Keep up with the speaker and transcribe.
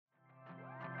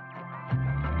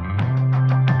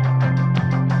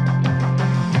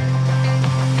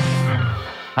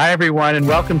Hi, everyone, and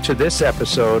welcome to this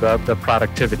episode of the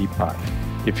Productivity Pod.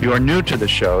 If you are new to the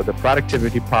show, the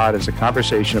Productivity Pod is a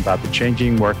conversation about the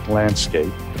changing work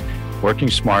landscape, working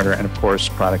smarter, and of course,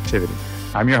 productivity.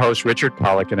 I'm your host, Richard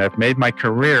Polak, and I've made my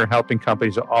career helping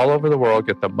companies all over the world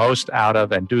get the most out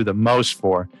of and do the most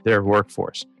for their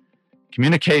workforce.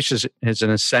 Communication is an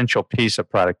essential piece of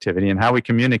productivity, and how we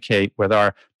communicate with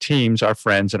our teams, our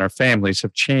friends, and our families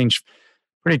have changed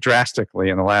pretty drastically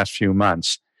in the last few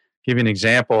months. Give you an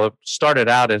example. It started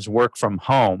out as work from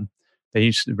home. They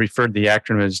used to refer to the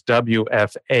acronym as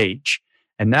WFH,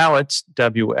 and now it's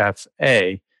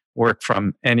WFA, work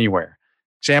from anywhere.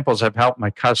 Examples I've helped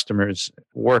my customers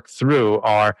work through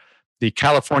are the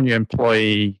California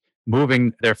employee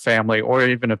moving their family, or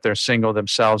even if they're single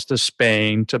themselves, to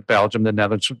Spain, to Belgium, the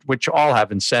Netherlands, which all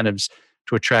have incentives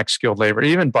to attract skilled labor.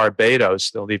 Even Barbados,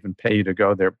 they'll even pay you to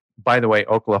go there. By the way,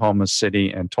 Oklahoma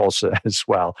City and Tulsa as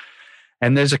well.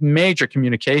 And there's a major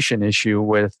communication issue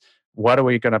with what are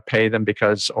we going to pay them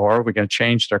or are we going to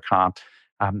change their comp?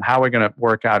 How are we going to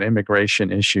work out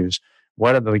immigration issues?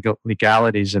 What are the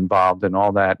legalities involved and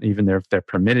all that, even if they're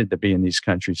permitted to be in these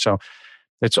countries? So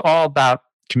it's all about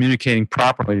communicating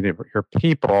properly to your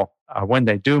people when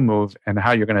they do move and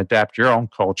how you're going to adapt your own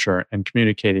culture and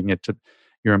communicating it to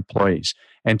your employees.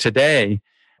 And today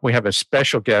we have a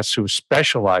special guest who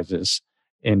specializes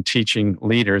in teaching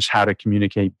leaders how to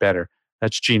communicate better.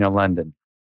 That's Gina London,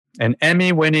 an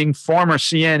Emmy-winning former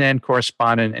CNN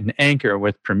correspondent and anchor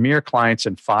with premier clients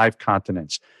in 5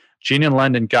 continents. Gina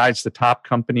London guides the top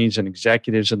companies and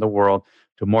executives in the world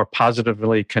to more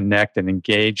positively connect and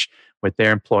engage with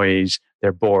their employees,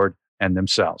 their board, and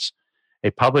themselves.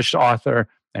 A published author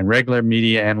and regular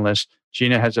media analyst,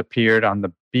 Gina has appeared on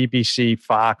the BBC,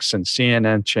 Fox, and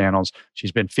CNN channels.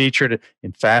 She's been featured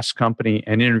in Fast Company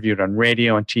and interviewed on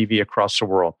radio and TV across the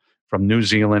world, from New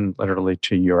Zealand, literally,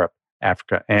 to Europe,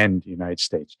 Africa, and the United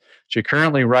States. She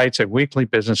currently writes a weekly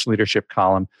business leadership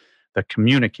column, The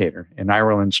Communicator, in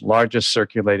Ireland's largest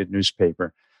circulated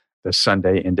newspaper, the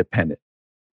Sunday Independent.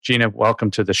 Gina,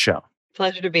 welcome to the show.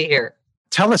 Pleasure to be here.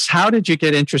 Tell us, how did you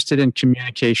get interested in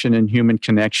communication and human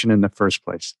connection in the first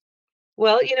place?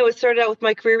 Well, it started out with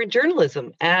my career in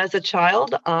journalism. As a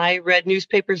child, I read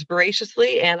newspapers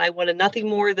voraciously, and I wanted nothing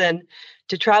more than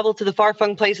to travel to the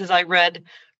far-flung places I read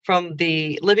from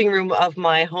the living room of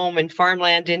my home in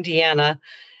farmland, Indiana.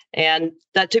 And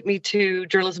that took me to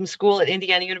journalism school at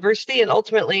Indiana University, and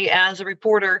ultimately as a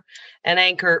reporter and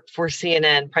anchor for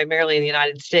CNN, primarily in the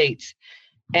United States.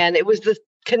 And it was the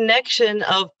connection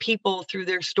of people through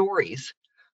their stories,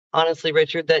 honestly,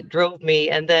 Richard, that drove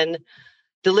me. And then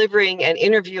delivering and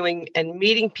interviewing and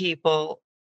meeting people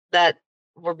that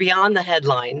were beyond the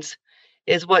headlines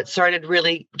is what started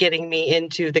really getting me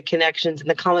into the connections and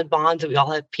the common bonds that we all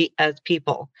have as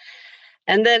people.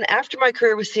 And then after my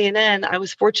career with CNN, I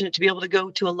was fortunate to be able to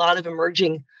go to a lot of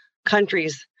emerging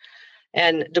countries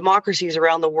and democracies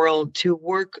around the world to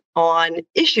work on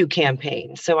issue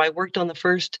campaigns. So I worked on the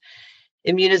first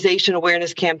immunization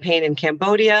awareness campaign in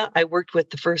Cambodia. I worked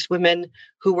with the first women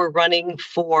who were running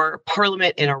for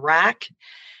parliament in Iraq.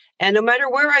 And no matter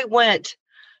where I went,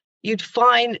 you'd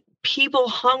find people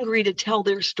hungry to tell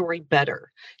their story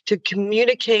better, to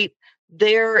communicate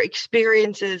their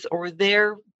experiences or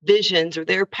their visions or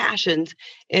their passions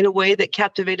in a way that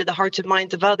captivated the hearts and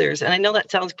minds of others. And I know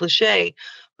that sounds cliche,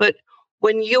 but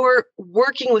when you're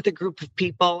working with a group of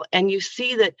people and you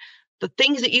see that the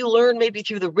things that you learn maybe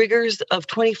through the rigors of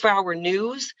 24-hour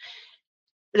news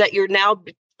that you're now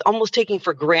almost taking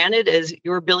for granted as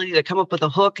your ability to come up with a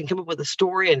hook and come up with a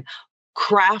story and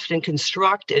craft and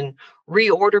construct and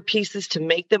reorder pieces to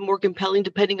make them more compelling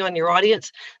depending on your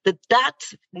audience,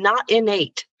 that's not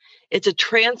innate. It's a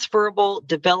transferable,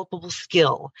 developable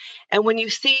skill. And when you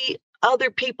see other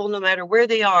people, no matter where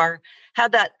they are,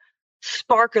 have that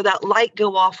spark or that light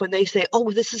go off when they say,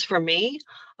 oh, this is for me,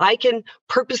 I can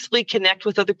purposefully connect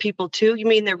with other people too. You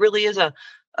mean there really is a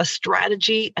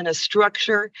strategy and a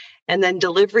structure and then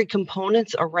delivery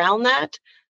components around that?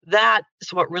 That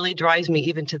is what really drives me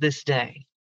even to this day.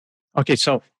 Okay,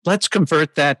 so let's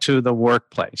convert that to the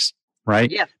workplace,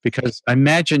 right? Yeah. Because I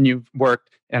imagine you've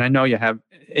worked, and I know you have,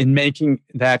 in making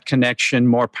that connection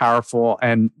more powerful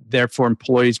and therefore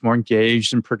employees more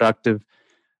engaged and productive.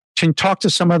 Can you talk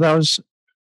to some of those?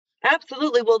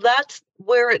 Absolutely. Well, that's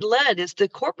where it led, is the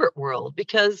corporate world,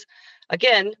 because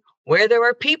again, where there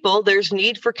are people, there's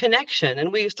need for connection.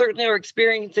 And we certainly are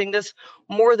experiencing this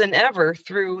more than ever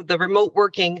through the remote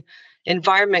working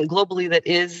environment globally that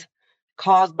is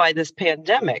caused by this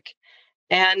pandemic.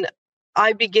 And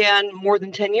I began more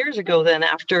than 10 years ago then,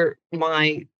 after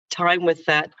my time with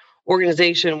that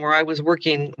organization where I was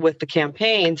working with the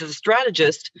campaigns as a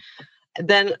strategist.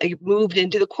 Then I moved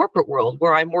into the corporate world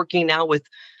where I'm working now with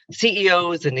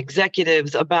CEOs and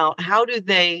executives about how do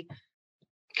they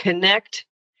connect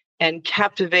and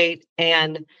captivate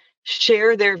and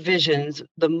share their visions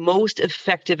the most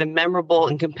effective and memorable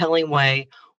and compelling way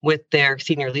with their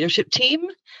senior leadership team.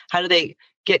 How do they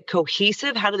get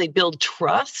cohesive? How do they build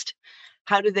trust?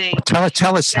 How do they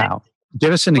tell us how?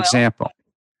 Give us an example.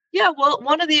 Yeah, well,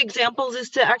 one of the examples is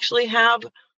to actually have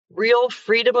real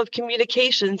freedom of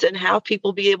communications and have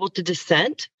people be able to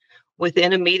dissent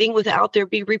within a meeting without there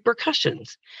be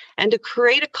repercussions, and to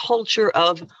create a culture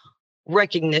of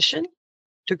recognition,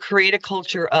 to create a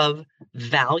culture of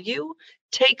value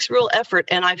takes real effort.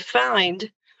 And I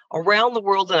find around the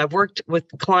world, and I've worked with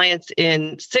clients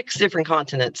in 6 different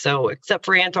continents. So except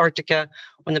for Antarctica,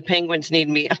 when the penguins need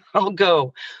me, I'll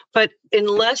go. But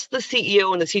unless the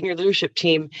CEO and the senior leadership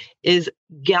team is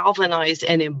galvanized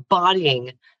and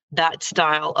embodying that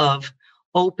style of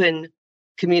open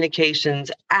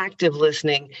communications, active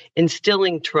listening,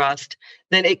 instilling trust,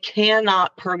 then it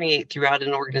cannot permeate throughout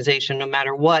an organization, no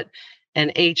matter what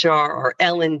an HR or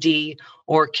L&D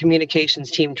or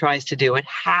communications team tries to do. It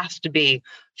has to be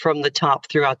from the top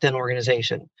throughout that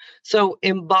organization. So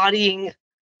embodying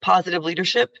positive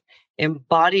leadership,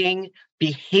 embodying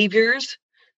behaviors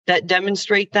that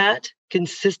demonstrate that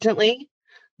consistently,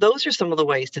 those are some of the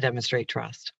ways to demonstrate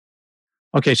trust.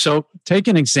 Okay, so take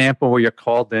an example where you're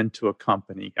called into a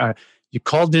company. You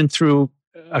called in through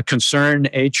a concerned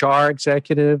HR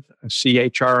executive, a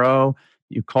CHRO.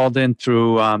 You called in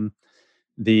through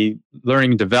the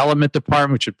learning and development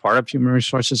department, which is part of human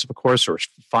resources, of course, or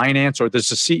finance, or does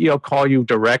the CEO call you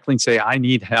directly and say, I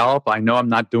need help, I know I'm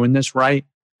not doing this right?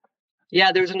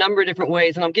 Yeah, there's a number of different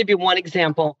ways. And I'll give you one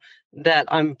example that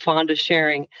I'm fond of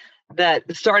sharing that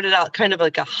started out kind of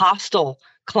like a hostile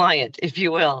client, if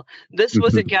you will. This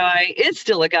was a guy, is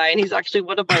still a guy, and he's actually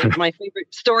one of my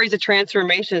favorite stories of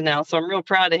transformation now. So I'm real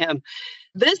proud of him.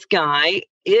 This guy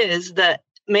is the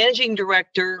managing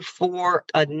director for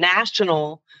a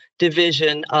national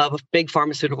division of a big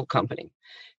pharmaceutical company.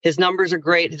 His numbers are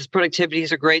great. His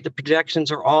productivities are great. The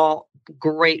projections are all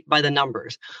great by the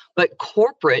numbers. But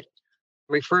corporate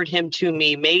referred him to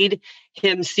me, made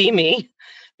him see me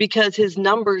because his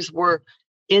numbers were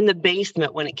in the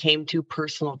basement when it came to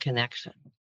personal connection.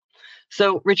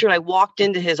 So, Richard, I walked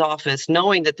into his office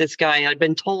knowing that this guy, I'd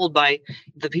been told by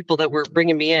the people that were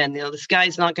bringing me in, this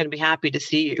guy's not going to be happy to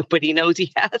see you, but he knows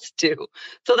he has to.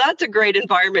 So that's a great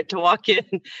environment to walk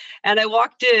in. And I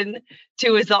walked in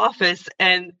to his office,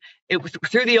 and it was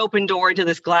through the open door into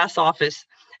this glass office.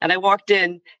 And I walked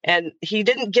in, and he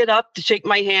didn't get up to shake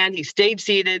my hand. He stayed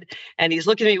seated, and he's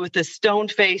looking at me with this stone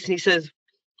face, and he says,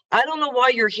 I don't know why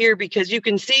you're here, because you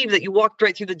can see that you walked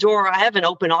right through the door. I have an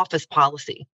open office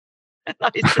policy. And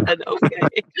I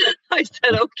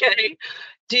said, okay.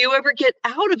 Do you ever get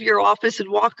out of your office and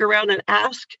walk around and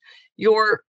ask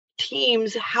your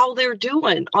teams how they're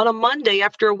doing on a Monday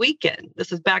after a weekend?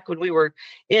 This is back when we were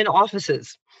in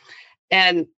offices.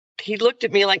 And he looked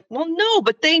at me like, well, no,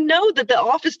 but they know that the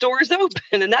office door is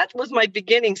open. And that was my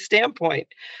beginning standpoint.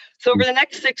 So over the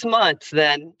next 6 months,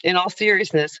 then, in all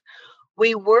seriousness,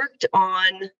 we worked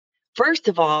on, first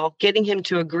of all, getting him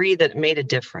to agree that it made a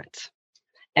difference.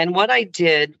 And what I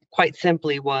did, quite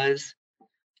simply, was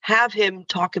have him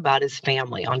talk about his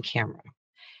family on camera.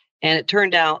 And it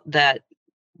turned out that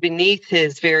beneath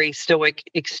his very stoic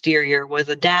exterior was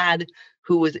a dad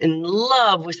who was in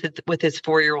love with his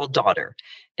 4-year-old daughter.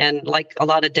 And like a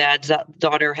lot of dads, that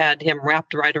daughter had him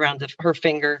wrapped right around her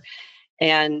finger,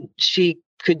 and she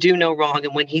could do no wrong.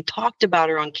 And when he talked about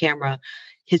her on camera,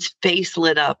 his face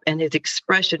lit up and his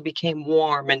expression became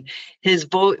warm, and his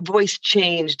voice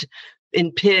changed in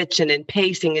pitch and in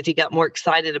pacing as he got more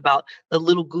excited about the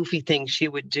little goofy things she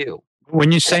would do.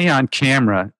 When you say on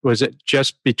camera, was it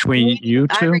just between you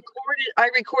two? I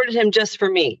recorded him just for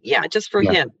me. Yeah, just for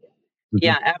him. Mm-hmm.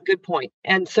 Yeah, good point.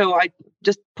 And so I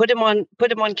just put him on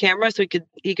camera so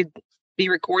he could be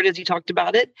recorded as he talked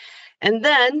about it. And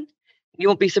then you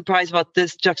won't be surprised about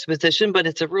this juxtaposition, but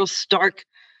it's a real stark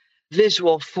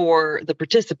visual for the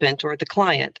participant or the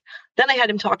client. Then I had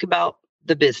him talk about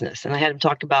the business, and I had him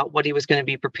talk about what he was going to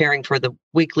be preparing for the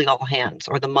weekly all hands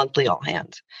or the monthly all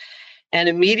hands. And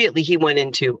immediately he went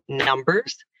into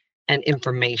numbers and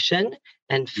information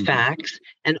and facts,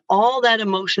 and all that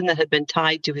emotion that had been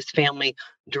tied to his family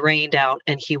drained out.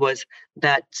 And he was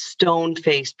that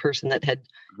stone-faced person that that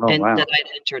I'd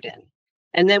entered in.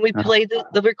 And then we played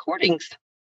the recordings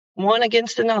one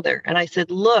against another. And I said,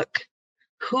 look,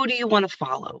 who do you want to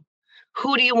follow?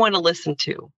 Who do you want to listen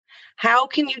to? How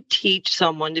can you teach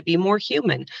someone to be more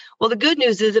human? Well, the good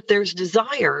news is if there's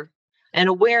desire and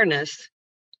awareness,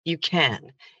 you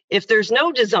can. If there's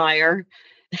no desire,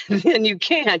 then you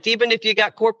can't, even if you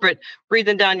got corporate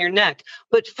breathing down your neck.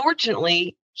 But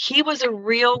fortunately, he was a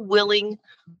real willing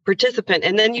participant.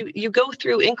 And then you go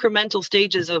through incremental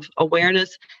stages of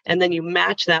awareness, and then you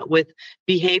match that with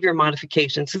behavior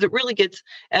modifications. Because it really gets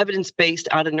evidence-based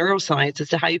out of neuroscience as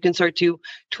to how you can start to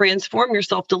transform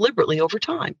yourself deliberately over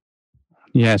time.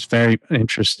 Yeah, it's very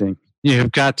interesting.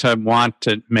 You've got to want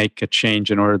to make a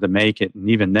change in order to make it. And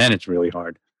even then, it's really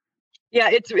hard. Yeah,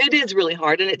 it is really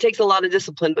hard, and it takes a lot of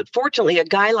discipline. But fortunately, a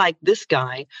guy like this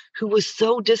guy who was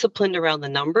so disciplined around the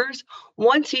numbers,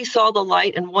 once he saw the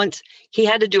light and once he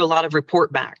had to do a lot of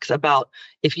report backs about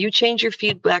if you change your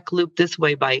feedback loop this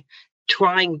way by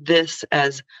trying this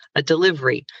as a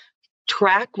delivery,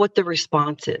 track what the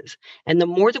response is. And the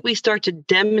more that we start to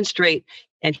demonstrate,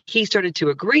 and he started to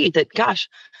agree that, gosh,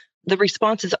 the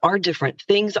responses are different,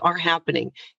 things are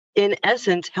happening. In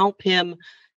essence, help him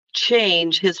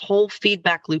change his whole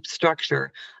feedback loop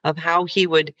structure of how he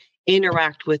would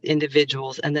interact with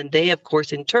individuals. And then they, of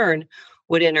course, in turn,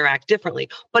 would interact differently.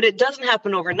 But it doesn't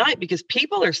happen overnight because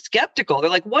people are skeptical. They're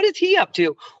like, what is he up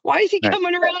to? Why is he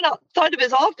coming around outside of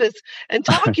his office and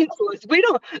talking to us?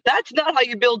 That's not how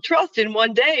you build trust in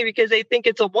one day, because they think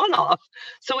it's a one-off.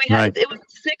 So it was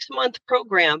a 6-month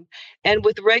program, and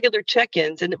with regular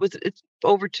check-ins, and it's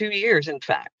over 2 years, in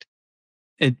fact.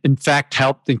 It, in fact,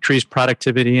 helped increase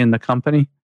productivity in the company?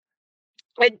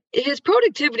 His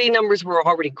productivity numbers were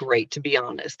already great, to be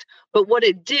honest. But what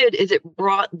it did is it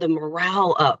brought the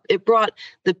morale up. It brought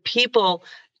the people.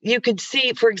 You could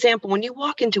see, for example, when you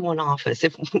walk into an office,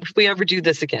 if we ever do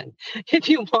this again, if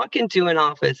you walk into an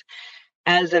office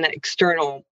as an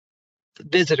external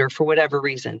visitor for whatever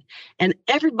reason, and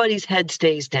everybody's head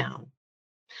stays down,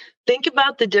 think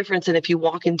about the difference. And if you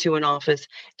walk into an office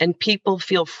and people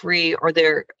feel free, or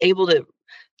they're able to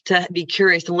be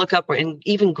curious and look up and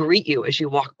even greet you as you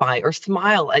walk by, or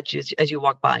smile at you as you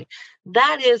walk by,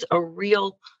 that is a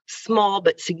real small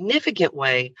but significant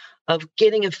way of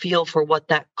getting a feel for what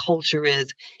that culture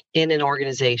is in an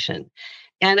organization.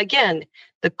 And again,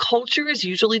 the culture is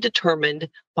usually determined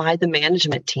by the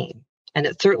management team. And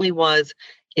it certainly was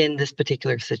in this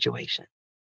particular situation.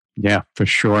 Yeah, for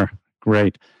sure.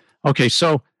 Great. Okay,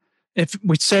 so if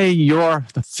we say you're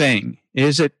the thing,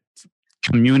 is it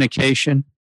communication,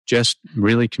 just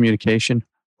really communication,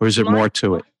 or is it more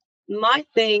to it? My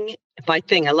thing,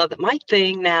 I love it. My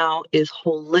thing now is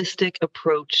holistic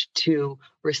approach to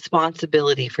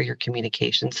responsibility for your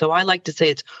communication. So I like to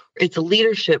say it's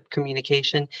leadership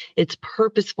communication. It's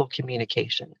purposeful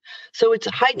communication. So it's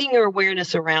heightening your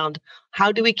awareness around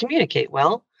how do we communicate?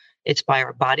 Well, it's by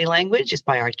our body language, it's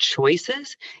by our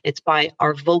choices, it's by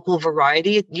our vocal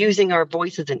variety, using our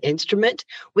voice as an instrument.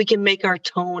 We can make our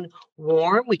tone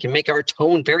warm, we can make our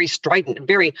tone very strident and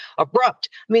very abrupt.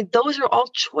 I mean, those are all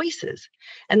choices.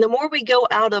 And the more we go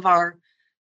out of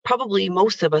probably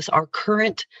most of us, our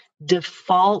current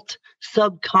default,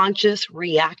 subconscious,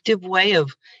 reactive way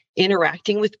of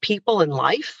interacting with people in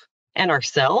life and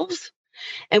ourselves,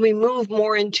 and we move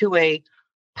more into a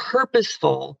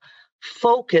purposeful,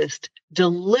 focused,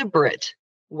 deliberate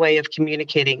way of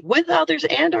communicating with others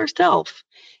and ourselves,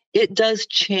 it does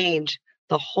change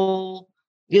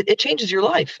it changes your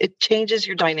life. It changes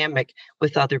your dynamic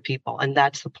with other people. And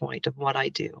that's the point of what I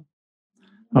do.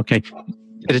 Okay.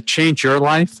 Did it change your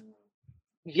life?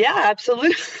 Yeah,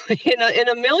 absolutely. In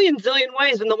a million zillion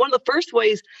ways. And one of the first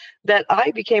ways that I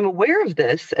became aware of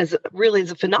this as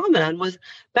a phenomenon was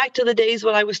back to the days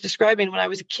when I was describing when I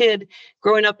was a kid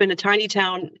growing up in a tiny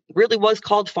town, really was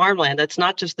called farmland. That's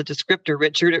not just the descriptor,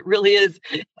 Richard. It really is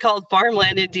called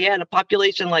farmland, Indiana,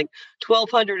 population like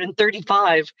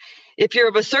 1,235. If you're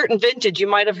of a certain vintage, you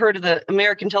might have heard of the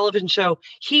American television show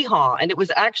Hee Haw, and it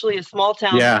was actually a small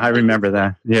town. Yeah, I remember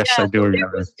that. Yes, yeah, I do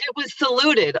remember. It was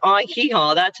saluted on Hee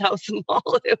Haw. That's how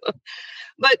small it was.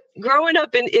 But growing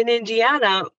up in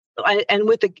Indiana,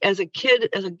 as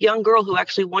a young girl who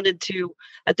actually wanted to,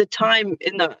 at the time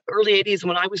in the early 80s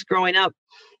when I was growing up,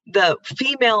 the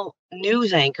female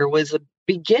news anchor was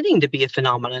beginning to be a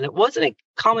phenomenon. It wasn't a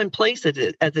commonplace as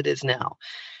it is now.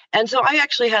 And so I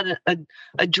actually had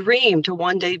a dream to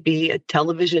one day be a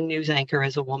television news anchor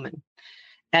as a woman.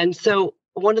 And so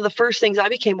one of the first things I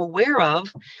became aware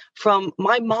of from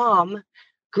my mom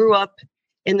grew up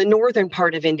in the northern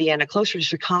part of Indiana, closer to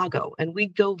Chicago. And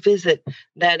we'd go visit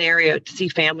that area to see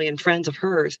family and friends of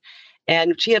hers.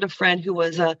 And she had a friend who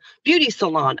was a beauty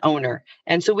salon owner.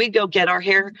 And so we'd go get our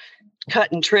hair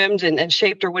cut and trimmed and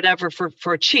shaped or whatever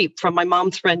for cheap from my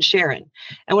mom's friend Sharon.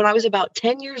 And when I was about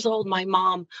 10 years old, my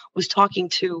mom was talking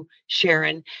to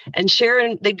Sharon, and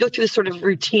Sharon, they'd go through this sort of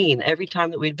routine every time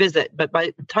that we'd visit. But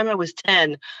by the time I was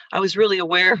 10, I was really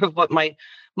aware of what my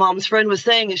mom's friend was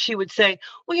saying. And she would say,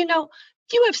 well,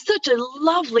 you have such a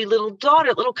lovely little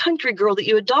daughter, little country girl that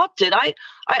you adopted. I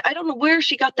don't know where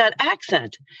she got that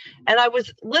accent. And I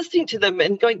was listening to them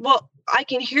and going, well, I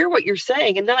can hear what you're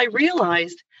saying. And then I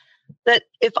realized that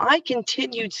if I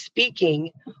continued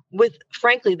speaking with,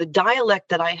 frankly, the dialect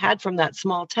that I had from that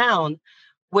small town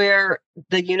where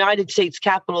the United States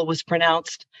capital was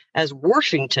pronounced as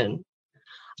Washington,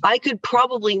 I could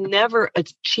probably never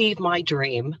achieve my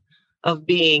dream of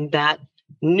being that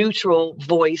neutral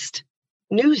voiced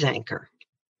news anchor.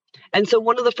 And so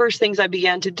one of the first things I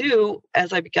began to do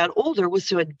as I got older was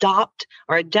to adapt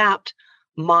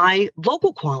my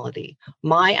vocal quality,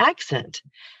 my accent.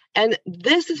 And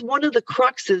this is one of the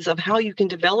cruxes of how you can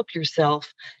develop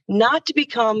yourself, not to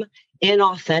become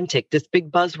inauthentic, this big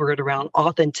buzzword around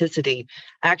authenticity.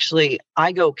 Actually,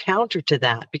 I go counter to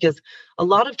that because a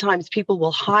lot of times people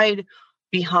will hide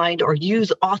behind or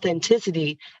use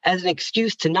authenticity as an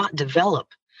excuse to not develop.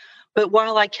 But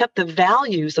while I kept the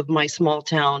values of my small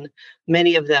town,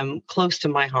 many of them close to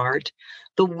my heart,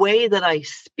 the way that I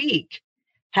speak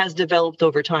has developed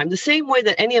over time. The same way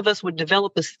that any of us would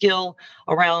develop a skill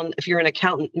around, if you're an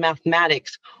accountant,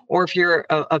 mathematics, or if you're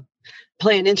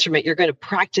play an instrument, you're going to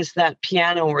practice that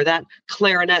piano or that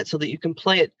clarinet so that you can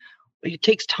play it. It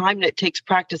takes time and it takes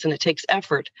practice and it takes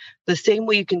effort. The same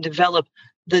way you can develop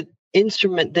the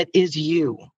instrument that is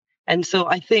you. And so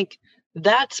I think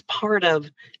that's part of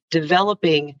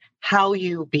developing how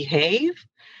you behave,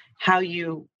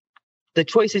 the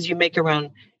choices you make around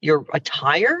your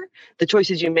attire, the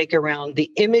choices you make around the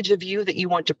image of you that you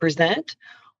want to present.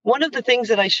 One of the things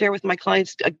that I share with my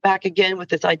clients, back again with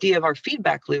this idea of our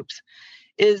feedback loops,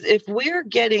 is if we're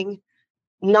getting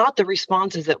not the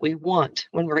responses that we want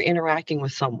when we're interacting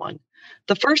with someone,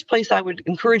 the first place I would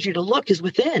encourage you to look is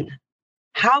within.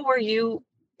 How are you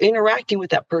interacting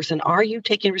with that person? Are you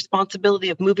taking responsibility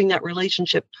of moving that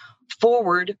relationship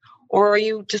forward, or are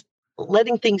you just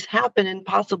letting things happen and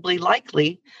possibly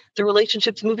likely the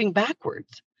relationship's moving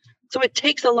backwards? So it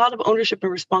takes a lot of ownership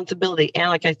and responsibility. And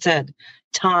like I said,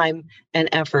 time and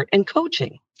effort and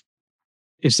coaching.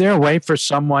 Is there a way for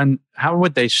someone, how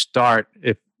would they start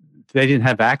if they didn't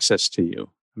have access to you?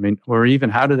 I mean, or even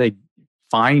how do they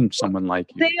find someone like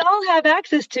you? They all have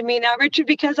access to me now, Richard,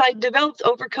 because I developed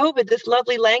over COVID this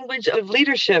lovely language of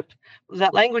leadership,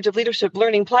 that language of leadership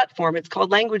learning platform. It's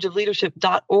called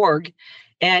languageofleadership.org.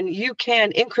 And you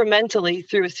can incrementally,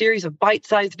 through a series of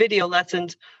bite-sized video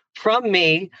lessons from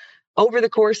me over the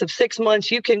course of 6 months,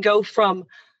 you can go from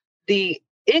the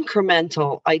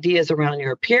incremental ideas around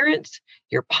your appearance,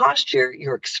 your posture,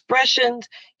 your expressions,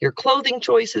 your clothing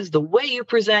choices, the way you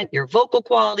present, your vocal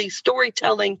quality,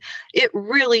 storytelling. It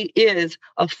really is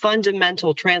a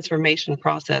fundamental transformation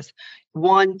process,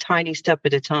 one tiny step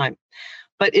at a time.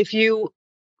 But if you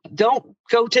don't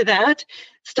go to that,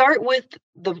 start with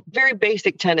the very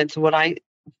basic tenets of what I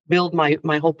build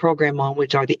my whole program on,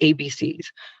 which are the ABCs,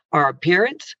 our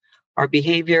appearance, our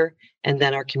behavior, and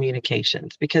then our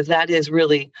communications, because that is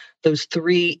really those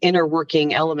three inner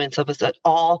working elements of us at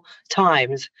all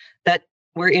times that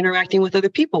we're interacting with other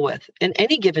people with in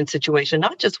any given situation,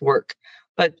 not just work,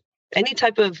 but any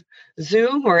type of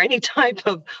Zoom or any type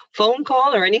of phone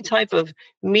call or any type of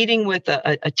meeting with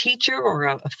a teacher or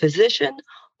a physician.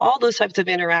 All those types of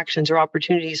interactions are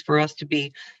opportunities for us to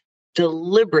be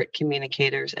deliberate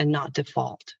communicators and not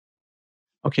default.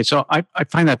 Okay, so I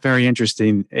find that very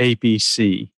interesting,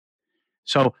 ABC.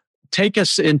 So take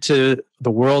us into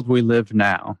the world we live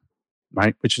now,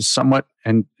 right, which is somewhat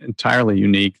and entirely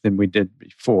unique than we did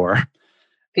before.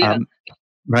 Yeah.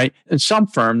 Right? In some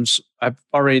firms, I've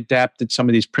already adapted some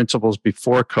of these principles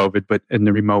before COVID, but in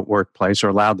the remote workplace, or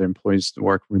allowed their employees to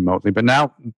work remotely. But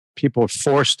now people are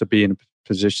forced to be in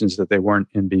positions that they weren't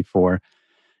in before.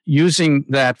 Using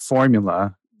that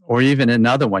formula, or even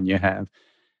another one you have,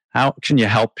 how can you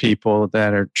help people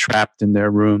that are trapped in their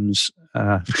rooms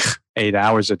 8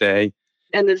 hours a day?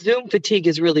 And the Zoom fatigue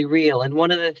is really real. And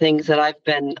one of the things that I've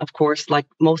been, of course, like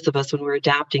most of us, when we're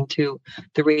adapting to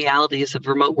the realities of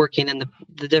remote working and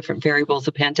the different variables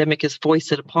the pandemic has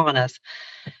foisted upon us,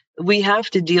 we have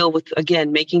to deal with,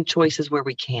 again, making choices where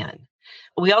we can.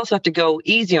 We also have to go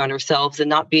easy on ourselves and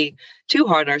not be too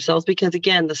hard on ourselves because,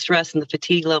 again, the stress and the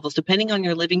fatigue levels, depending on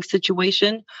your living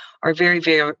situation, are very,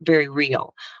 very, very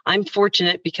real. I'm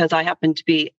fortunate because I happen to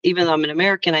be, even though I'm an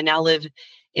American, I now live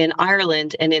in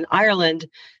Ireland. And in Ireland,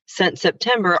 since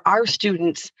September, our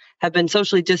students have been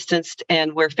socially distanced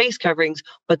and wear face coverings,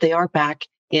 but they are back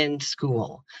in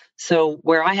school. So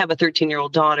where I have a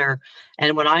 13-year-old daughter,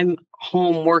 and when I'm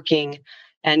home working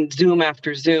and Zoom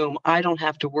after Zoom, I don't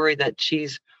have to worry that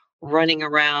she's running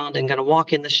around and going to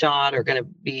walk in the shot or going to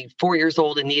be 4 years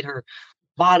old and need her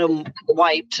bottom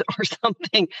wiped or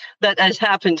something that has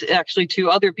happened actually to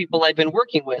other people I've been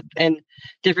working with in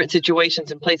different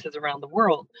situations and places around the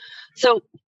world. So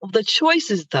the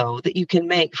choices, though, that you can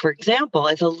make, for example,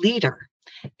 as a leader,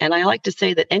 and I like to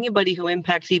say that anybody who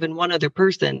impacts even one other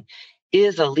person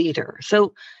is a leader.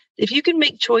 So if you can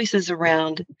make choices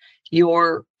around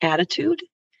your attitude,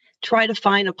 try to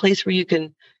find a place where you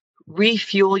can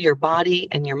refuel your body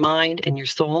and your mind and your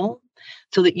soul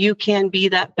so that you can be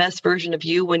that best version of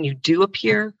you when you do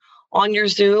appear on your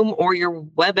Zoom or your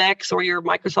WebEx or your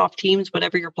Microsoft Teams,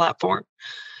 whatever your platform.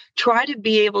 Try to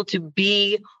be able to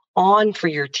be on for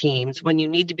your teams when you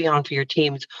need to be on for your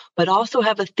teams, but also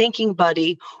have a thinking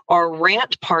buddy or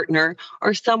rant partner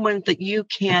or someone that you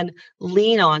can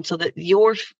lean on so that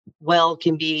your well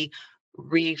can be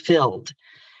refilled.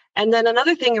 And then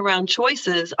another thing around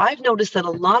choices, I've noticed that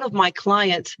a lot of my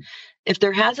clients, if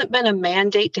there hasn't been a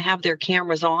mandate to have their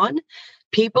cameras on,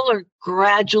 people are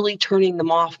gradually turning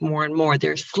them off more and more.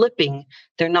 They're slipping.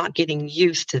 They're not getting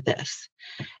used to this.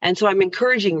 And so I'm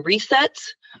encouraging resets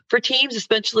for teams,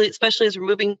 especially as we're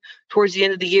moving towards the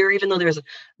end of the year, even though there's a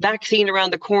vaccine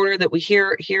around the corner that we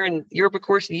hear here in Europe, of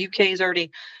course, the UK is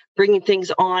already bringing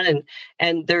things on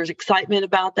and there's excitement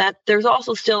about that. There's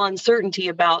also still uncertainty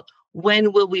about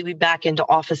when will we be back into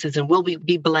offices and will we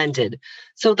be blended?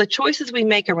 So the choices we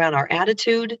make around our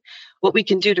attitude, what we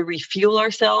can do to refuel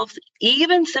ourselves,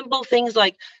 even simple things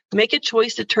like make a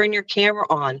choice to turn your camera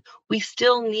on. We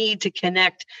still need to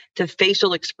connect to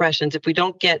facial expressions. If we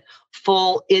don't get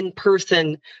full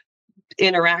in-person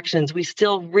interactions, we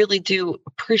still really do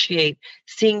appreciate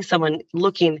seeing someone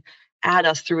looking at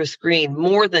us through a screen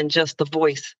more than just the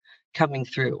voice coming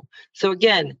through. So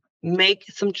again, make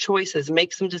some choices,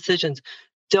 make some decisions.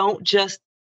 Don't just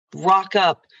rock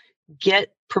up,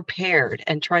 get prepared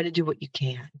and try to do what you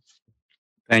can.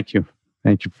 Thank you.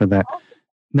 Thank you for that.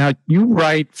 Now, you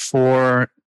write for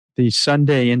the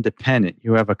Sunday Independent.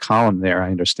 You have a column there,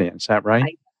 I understand. Is that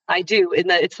right? I do.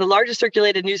 It's the largest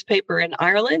circulated newspaper in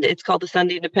Ireland. It's called the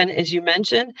Sunday Independent, as you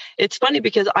mentioned. It's funny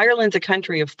because Ireland's a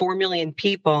country of 4 million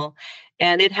people,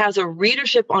 and it has a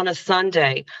readership on a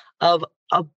Sunday of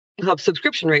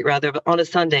subscription rate rather on a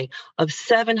Sunday of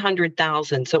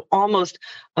 700,000. So almost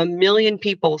 1 million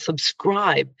people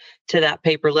subscribe to that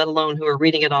paper, let alone who are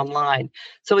reading it online.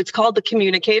 So it's called the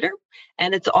Communicator,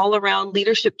 and it's all around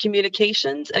leadership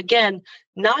communications. Again,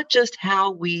 not just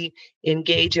how we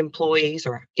engage employees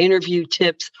or interview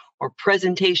tips or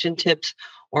presentation tips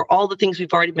or all the things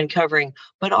we've already been covering,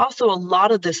 but also a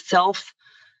lot of the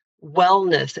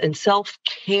self-wellness and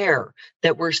self-care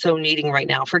that we're so needing right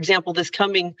now. For example, this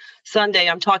coming Sunday,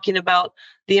 I'm talking about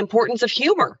the importance of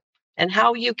humor and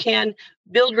how you can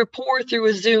build rapport through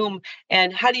a Zoom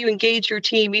and how do you engage your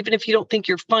team, even if you don't think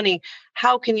you're funny.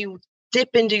 How can you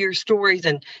dip into your stories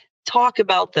and talk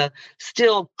about the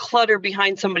still clutter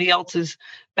behind somebody else's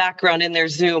background in their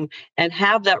Zoom and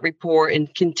have that rapport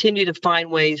and continue to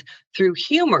find ways through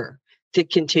humor to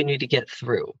continue to get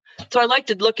through. So I like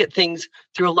to look at things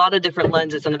through a lot of different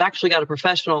lenses. And I've actually got a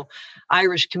professional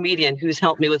Irish comedian who's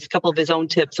helped me with a couple of his own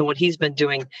tips and what he's been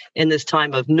doing in this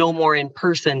time of no more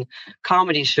in-person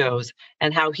comedy shows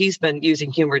and how he's been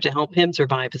using humor to help him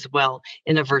survive as well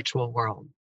in a virtual world.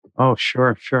 Oh,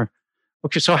 sure.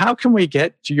 Okay, so how can we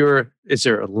get to is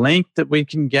there a link that we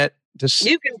can get to?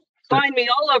 You can find me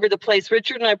all over the place,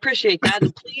 Richard, and I appreciate that.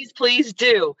 And please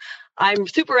do. I'm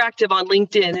super active on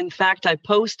LinkedIn. In fact, I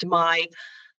post my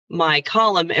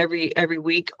column every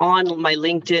week on my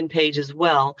LinkedIn page as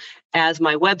well as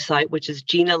my website, which is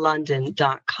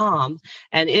ginalondon.com.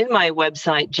 And in my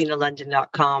website,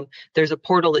 ginalondon.com, there's a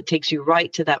portal that takes you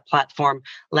right to that platform,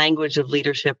 Language of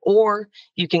Leadership, or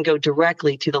you can go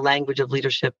directly to the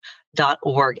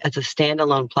languageofleadership.org as a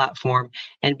standalone platform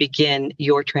and begin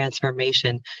your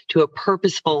transformation to a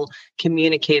purposeful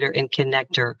communicator and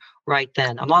connector right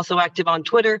then. I'm also active on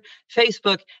Twitter,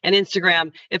 Facebook, and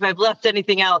Instagram. If I've left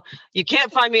anything out, you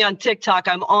can't find me on TikTok.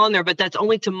 I'm on there, but that's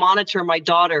only to monitor my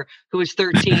daughter, who is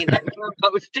 13, and her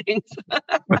postings.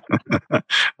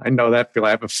 I know that feeling.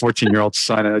 I have a 14-year-old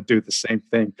son, and I do the same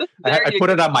thing. I put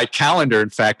it on my calendar,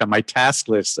 in fact, on my task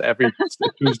list every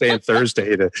Tuesday and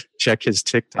Thursday to check his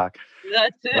TikTok.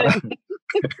 That's it.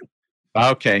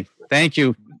 Okay. Thank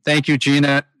you,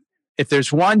 Gina. If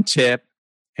there's one tip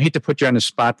I hate to put you on the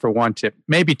spot for one tip,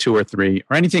 maybe two or three,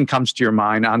 or anything comes to your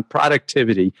mind on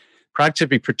productivity,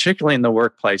 particularly in the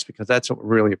workplace, because that's what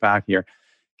we're really about here.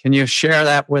 Can you share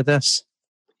that with us?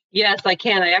 Yes, I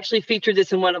can. I actually featured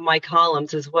this in one of my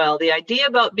columns as well. The idea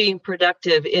about being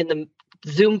productive in the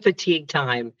Zoom fatigue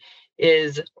time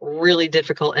is really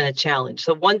difficult and a challenge.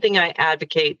 So one thing I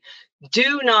advocate,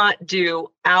 do not do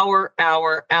hour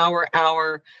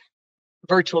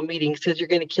virtual meetings because you're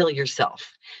going to kill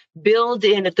yourself. Build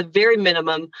in at the very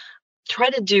minimum, try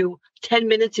to do 10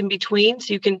 minutes in between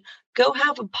so you can go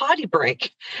have a potty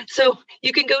break. So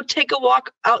you can go take a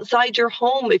walk outside your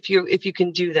home if you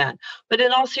can do that. But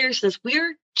in all seriousness,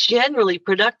 we're generally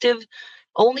productive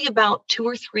only about 2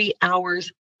 or 3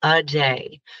 hours a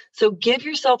day. So give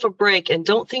yourself a break and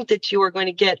don't think that you are going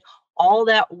to get all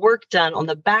that work done on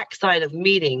the backside of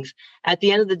meetings at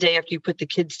the end of the day after you put the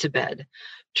kids to bed.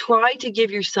 Try to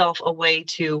give yourself a way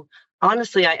to,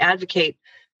 honestly, I advocate,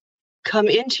 come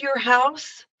into your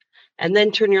house and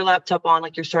then turn your laptop on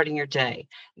like you're starting your day.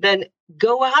 Then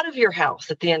go out of your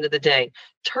house at the end of the day.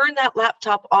 Turn that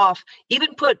laptop off.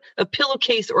 Even put a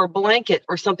pillowcase or a blanket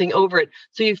or something over it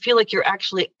so you feel like you're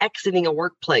actually exiting a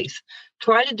workplace.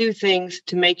 Try to do things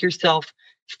to make yourself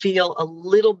feel a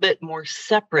little bit more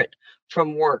separate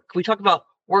from work. We talk about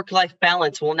work-life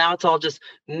balance. Well, now it's all just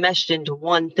meshed into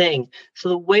one thing. So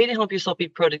the way to help yourself be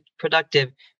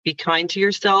productive, be kind to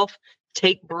yourself,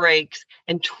 take breaks,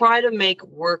 and try to make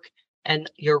work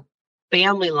and your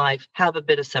family life have a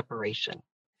bit of separation.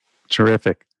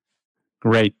 Terrific.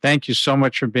 Great. Thank you so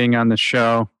much for being on the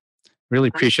show. Really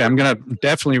appreciate it. I'm going to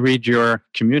definitely read your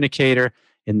Communicator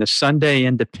in the Sunday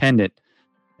Independent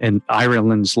in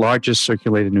Ireland's largest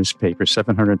circulated newspaper,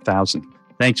 700,000.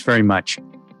 Thanks very much.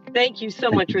 Thank you so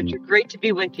much, Richard. Great to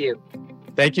be with you.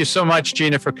 Thank you so much,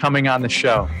 Gina, for coming on the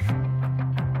show.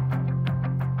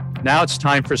 Now it's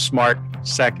time for Smart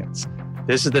Seconds.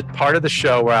 This is the part of the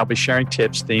show where I'll be sharing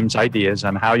tips, themes, ideas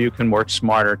on how you can work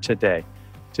smarter today.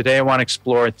 Today, I want to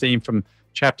explore a theme from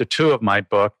chapter 2 of my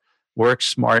book, Work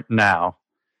Smart Now.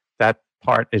 That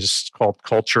part is called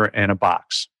Culture in a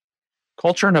Box.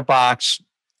 Culture in a Box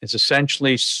is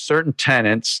essentially certain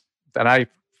tenets that I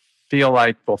feel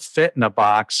like will fit in a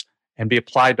box and be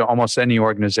applied to almost any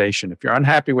organization. If you're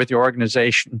unhappy with your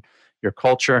organization, your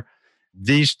culture,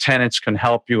 these tenets can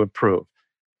help you improve.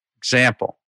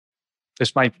 Example,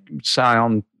 this might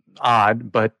sound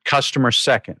odd, but customer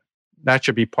second. That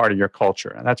should be part of your culture.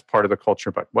 And that's part of the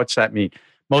culture. But what's that mean?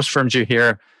 Most firms you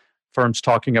hear firms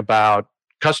talking about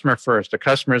customer first. The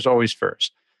customer is always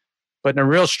first. But in a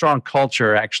real strong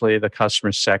culture, actually, the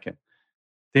customer's second.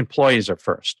 The employees are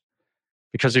first.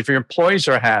 Because if your employees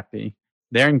are happy,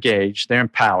 they're engaged, they're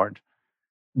empowered,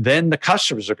 then the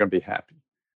customers are going to be happy.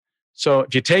 So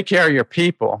if you take care of your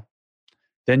people,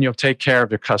 then you'll take care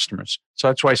of your customers. So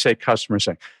that's why I say customer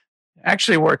second. It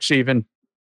actually works even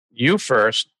you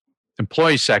first,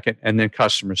 employees second, and then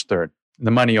customers third.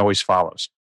 The money always follows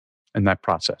in that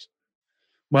process.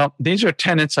 Well, these are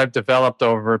tenets I've developed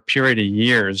over a period of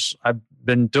years. I've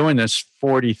been doing this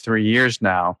 43 years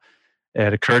now.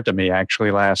 It occurred to me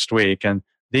actually last week. And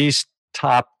these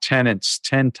top tenets,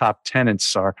 10 top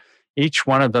tenets are, each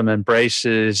one of them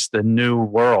embraces the new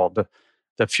world,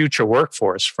 the future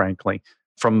workforce, frankly,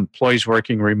 from employees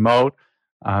working remote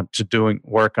to doing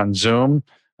work on Zoom,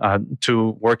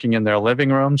 to working in their living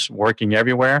rooms, working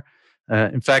everywhere.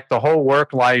 In fact, the whole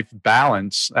work-life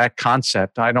balance, that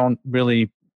concept, I don't really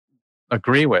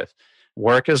agree with.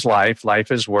 Work is life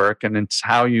is work, and it's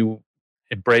how you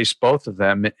embrace both of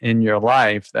them in your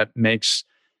life that makes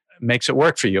it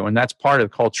work for you. And that's part of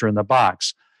culture in the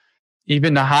box.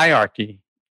 Even the hierarchy,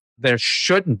 there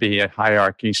shouldn't be a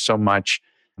hierarchy so much.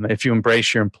 If you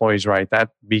embrace your employees right, that'd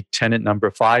be tenet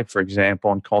number 5, for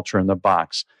example, in culture in the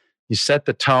box. You set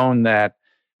the tone that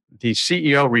the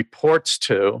CEO reports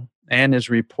to and is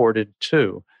reported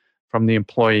to from the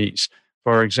employees.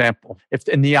 For example, if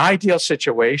in the ideal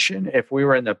situation, if we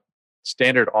were in the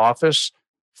standard office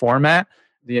format,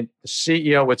 the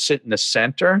CEO would sit in the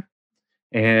center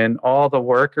and all the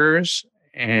workers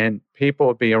and people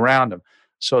would be around him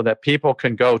so that people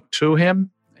can go to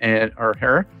him or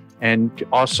her, and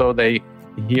also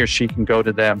he or she can go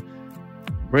to them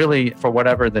really for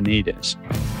whatever the need is.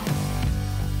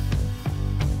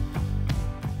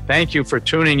 Thank you for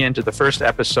tuning in to the first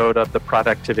episode of the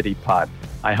Productivity Pod.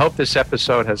 I hope this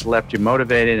episode has left you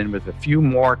motivated and with a few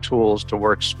more tools to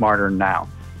work smarter now.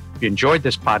 If you enjoyed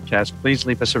this podcast, please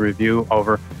leave us a review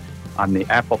over on the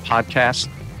Apple Podcast.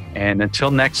 And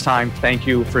until next time, thank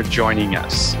you for joining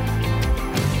us.